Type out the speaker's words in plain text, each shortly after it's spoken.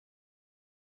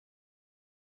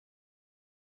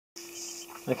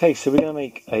Okay, so we're going to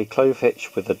make a clove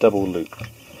hitch with a double loop.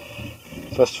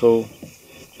 First of all,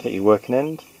 take your working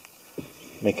end,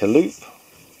 make a loop,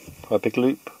 quite a big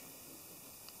loop.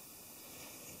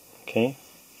 Okay,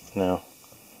 now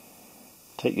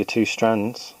take your two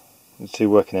strands, the two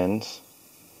working ends,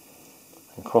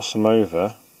 and cross them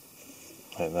over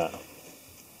like that.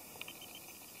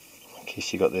 In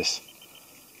case you've got this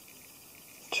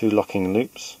two locking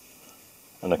loops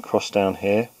and a cross down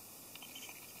here.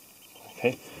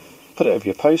 Okay, put it over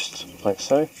your post like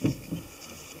so.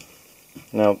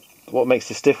 Now, what makes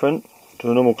this different to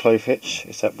a normal clove hitch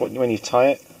is that when you tie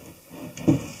it,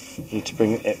 you need to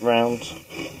bring it round,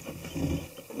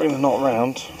 bring the knot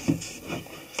round. I'm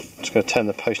just going to turn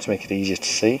the post to make it easier to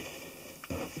see.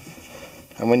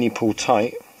 And when you pull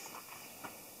tight,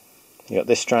 you got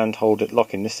this strand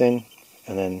locking this in,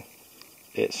 and then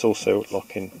it's also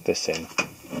locking this in,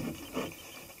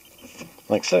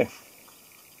 like so.